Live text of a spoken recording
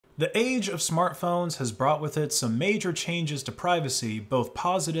The age of smartphones has brought with it some major changes to privacy, both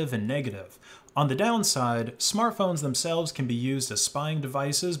positive and negative. On the downside, smartphones themselves can be used as spying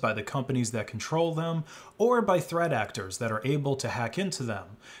devices by the companies that control them, or by threat actors that are able to hack into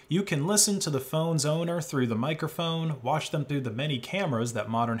them. You can listen to the phone's owner through the microphone, watch them through the many cameras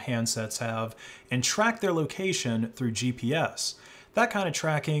that modern handsets have, and track their location through GPS. That kind of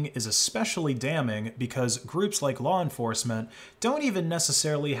tracking is especially damning because groups like law enforcement don't even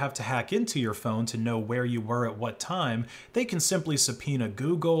necessarily have to hack into your phone to know where you were at what time. They can simply subpoena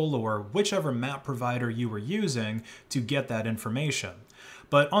Google or whichever map provider you were using to get that information.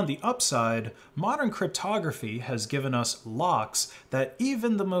 But on the upside, modern cryptography has given us locks that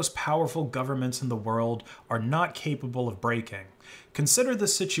even the most powerful governments in the world are not capable of breaking. Consider the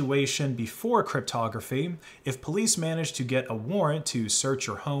situation before cryptography. If police managed to get a warrant to search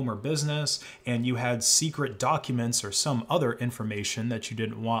your home or business, and you had secret documents or some other information that you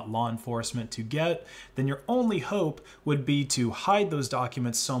didn't want law enforcement to get, then your only hope would be to hide those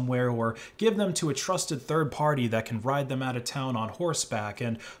documents somewhere or give them to a trusted third party that can ride them out of town on horseback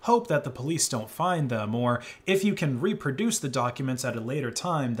and hope that the police don't find them. Or if you can reproduce the documents at a later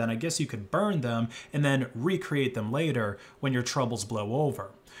time, then I guess you could burn them and then recreate them later when your troubles blow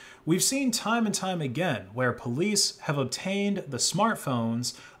over. We've seen time and time again where police have obtained the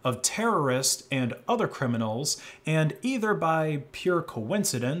smartphones of terrorists and other criminals, and either by pure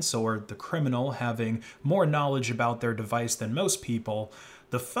coincidence or the criminal having more knowledge about their device than most people,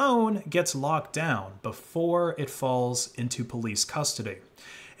 the phone gets locked down before it falls into police custody.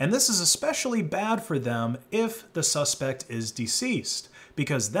 And this is especially bad for them if the suspect is deceased,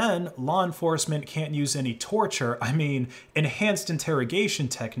 because then law enforcement can't use any torture, enhanced interrogation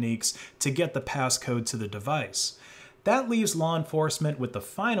techniques to get the passcode to the device. That leaves law enforcement with the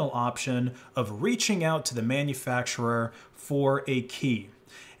final option of reaching out to the manufacturer for a key.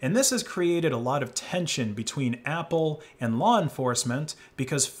 And this has created a lot of tension between Apple and law enforcement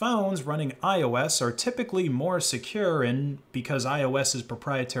because phones running iOS are typically more secure, and because iOS is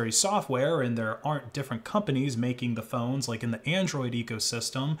proprietary software and there aren't different companies making the phones like in the Android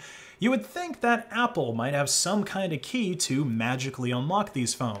ecosystem, you would think that Apple might have some kind of key to magically unlock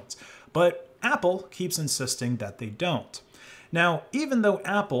these phones. But Apple keeps insisting that they don't. Now, even though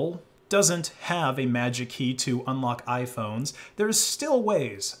Apple doesn't have a magic key to unlock iPhones, there's still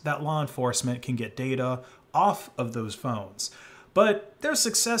ways that law enforcement can get data off of those phones. But their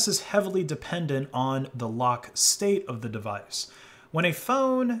success is heavily dependent on the lock state of the device. When a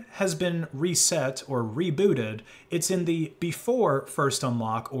phone has been reset or rebooted, it's in the before first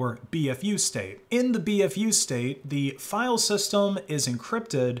unlock or BFU state. In the BFU state, the file system is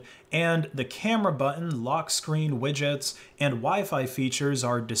encrypted and the camera button, lock screen widgets, and Wi-Fi features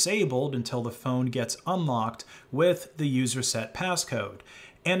are disabled until the phone gets unlocked with the user set passcode.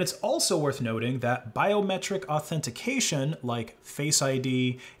 And it's also worth noting that biometric authentication like Face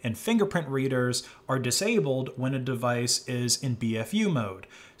ID and fingerprint readers are disabled when a device is in BFU mode.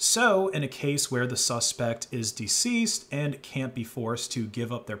 So in a case where the suspect is deceased and can't be forced to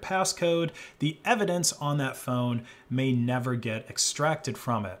give up their passcode, the evidence on that phone may never get extracted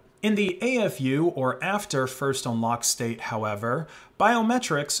from it. In the AFU, or after first unlock state, however,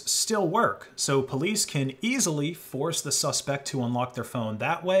 biometrics still work, so police can easily force the suspect to unlock their phone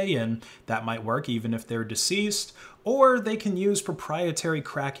that way, and that might work even if they're deceased, or they can use proprietary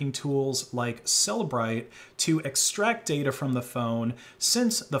cracking tools like Celebrite to extract data from the phone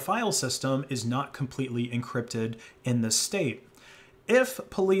since the file system is not completely encrypted in this state. If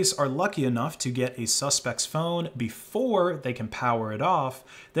police are lucky enough to get a suspect's phone before they can power it off,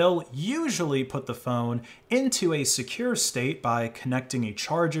 they'll usually put the phone into a secure state by connecting a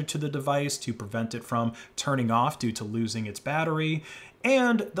charger to the device to prevent it from turning off due to losing its battery.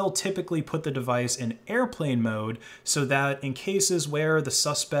 And they'll typically put the device in airplane mode so that in cases where the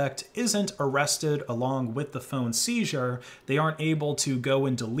suspect isn't arrested along with the phone seizure, they aren't able to go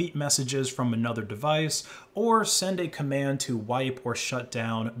and delete messages from another device or send a command to wipe or shut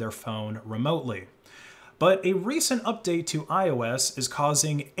down their phone remotely. But a recent update to iOS is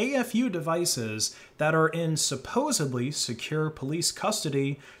causing AFU devices that are in supposedly secure police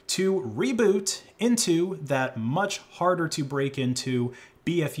custody to reboot into that much harder to break into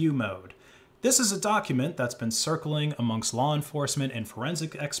BFU mode. This is a document that's been circling amongst law enforcement and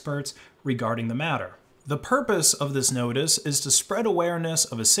forensic experts regarding the matter. The purpose of this notice is to spread awareness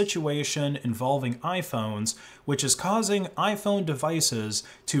of a situation involving iPhones, which is causing iPhone devices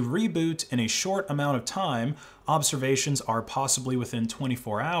to reboot in a short amount of time. Observations are possibly within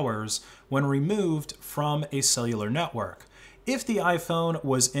 24 hours when removed from a cellular network. If the iPhone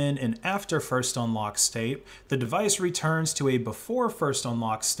was in an after first unlock state, the device returns to a before first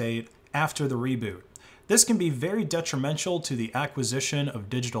unlock state after the reboot. This can be very detrimental to the acquisition of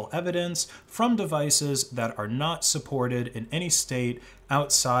digital evidence from devices that are not supported in any state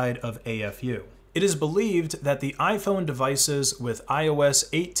outside of AFU. It is believed that the iPhone devices with iOS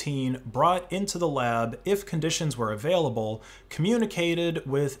 18 brought into the lab, if conditions were available, communicated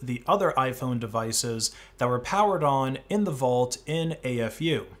with the other iPhone devices that were powered on in the vault in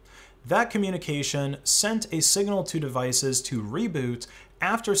AFU. That communication sent a signal to devices to reboot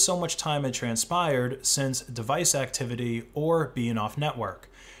after so much time had transpired since device activity or being off network.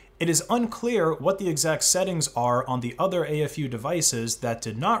 It is unclear what the exact settings are on the other AFU devices that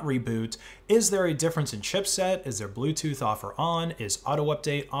did not reboot. Is there a difference in chipset? Is there Bluetooth off or on? Is auto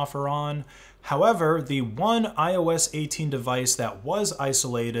update off or on? However, the one iOS 18 device that was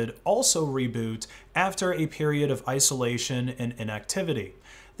isolated also reboot after a period of isolation and inactivity.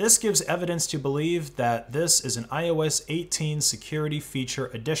 This gives evidence to believe that this is an iOS 18 security feature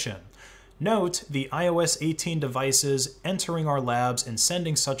addition. Note, the iOS 18 devices entering our labs and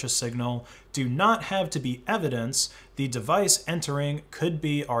sending such a signal do not have to be evidence. The device entering could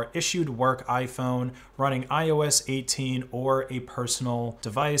be our issued work iPhone running iOS 18 or a personal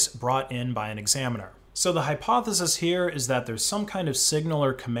device brought in by an examiner. So the hypothesis here is that there's some kind of signal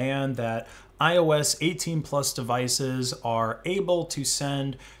or command that iOS 18 plus devices are able to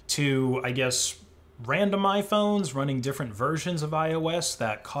send to, I guess, random iPhones running different versions of iOS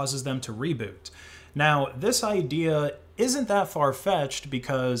that causes them to reboot. Now, this idea isn't that far-fetched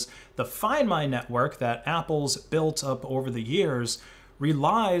because the Find My network that Apple's built up over the years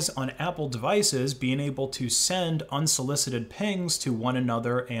relies on Apple devices being able to send unsolicited pings to one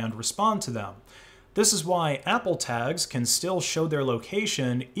another and respond to them. This is why Apple tags can still show their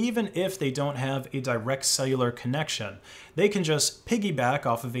location even if they don't have a direct cellular connection. They can just piggyback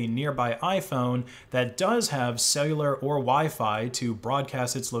off of a nearby iPhone that does have cellular or Wi-Fi to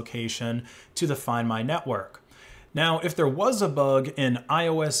broadcast its location to the Find My network. Now, if there was a bug in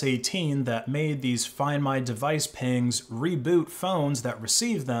iOS 18 that made these Find My device pings reboot phones that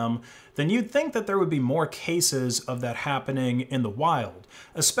receive them, then you'd think that there would be more cases of that happening in the wild,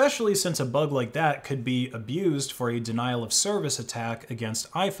 especially since a bug like that could be abused for a denial of service attack against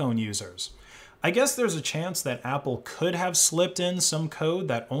iPhone users. I guess there's a chance that Apple could have slipped in some code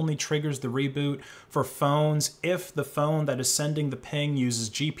that only triggers the reboot for phones if the phone that is sending the ping uses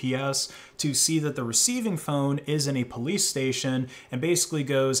GPS to see that the receiving phone is in a police station and basically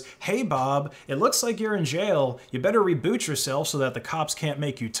goes, "Hey Bob, it looks like you're in jail. You better reboot yourself so that the cops can't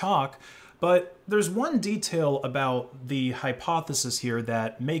make you talk." But there's one detail about the hypothesis here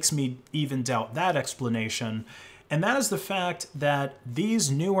that makes me even doubt that explanation. And that is the fact that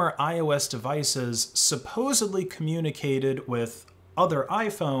these newer iOS devices supposedly communicated with other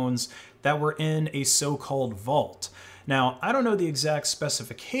iPhones that were in a so-called vault. Now, I don't know the exact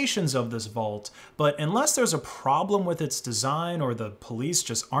specifications of this vault, but unless there's a problem with its design or the police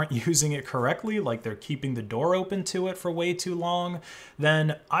just aren't using it correctly, like they're keeping the door open to it for way too long,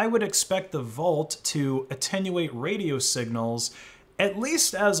 then I would expect the vault to attenuate radio signals at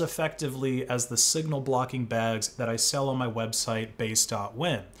least as effectively as the signal blocking bags that I sell on my website,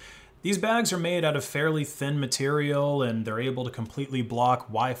 based.win. These bags are made out of fairly thin material and they're able to completely block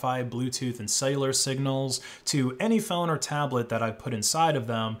Wi-Fi, Bluetooth, and cellular signals to any phone or tablet that I put inside of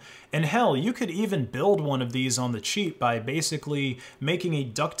them. And hell, you could even build one of these on the cheap by basically making a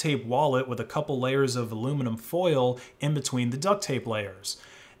duct tape wallet with a couple layers of aluminum foil in between the duct tape layers.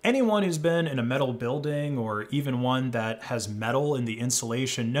 Anyone who's been in a metal building or even one that has metal in the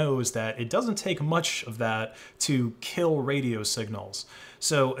insulation knows that it doesn't take much of that to kill radio signals.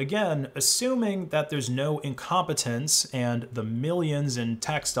 So again, assuming that there's no incompetence and the millions in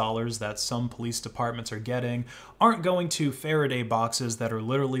tax dollars that some police departments are getting aren't going to Faraday boxes that are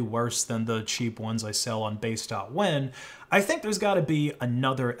literally worse than the cheap ones I sell on base.win, I think there's got to be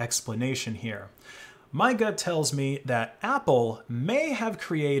another explanation here. My gut tells me that Apple may have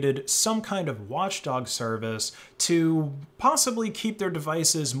created some kind of watchdog service to possibly keep their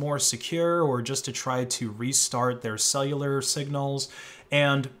devices more secure or just to try to restart their cellular signals.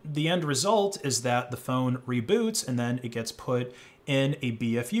 And the end result is that the phone reboots and then it gets put in a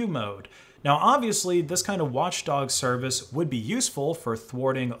BFU mode. Now, obviously, this kind of watchdog service would be useful for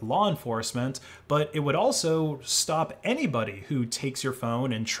thwarting law enforcement, but it would also stop anybody who takes your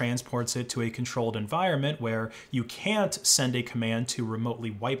phone and transports it to a controlled environment where you can't send a command to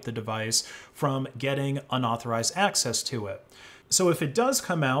remotely wipe the device from getting unauthorized access to it. So if it does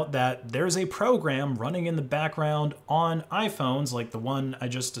come out that there's a program running in the background on iPhones like the one I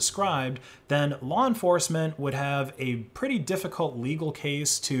just described, then law enforcement would have a pretty difficult legal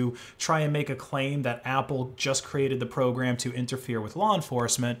case to try and make a claim that Apple just created the program to interfere with law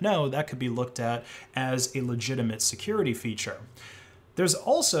enforcement. No, that could be looked at as a legitimate security feature. There's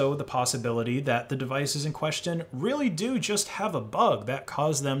also the possibility that the devices in question really do just have a bug that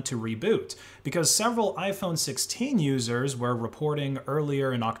caused them to reboot, because several iPhone 16 users were reporting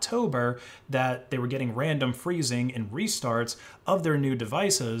earlier in October that they were getting random freezing and restarts of their new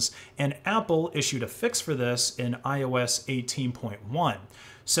devices, and Apple issued a fix for this in iOS 18.1.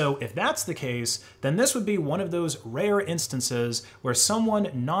 So if that's the case, then this would be one of those rare instances where someone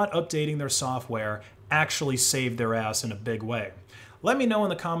not updating their software actually saved their ass in a big way. Let me know in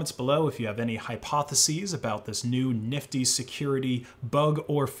the comments below if you have any hypotheses about this new nifty security bug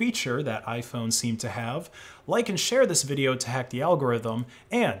or feature that iPhones seem to have. Like and share this video to hack the algorithm,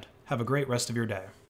 and have a great rest of your day.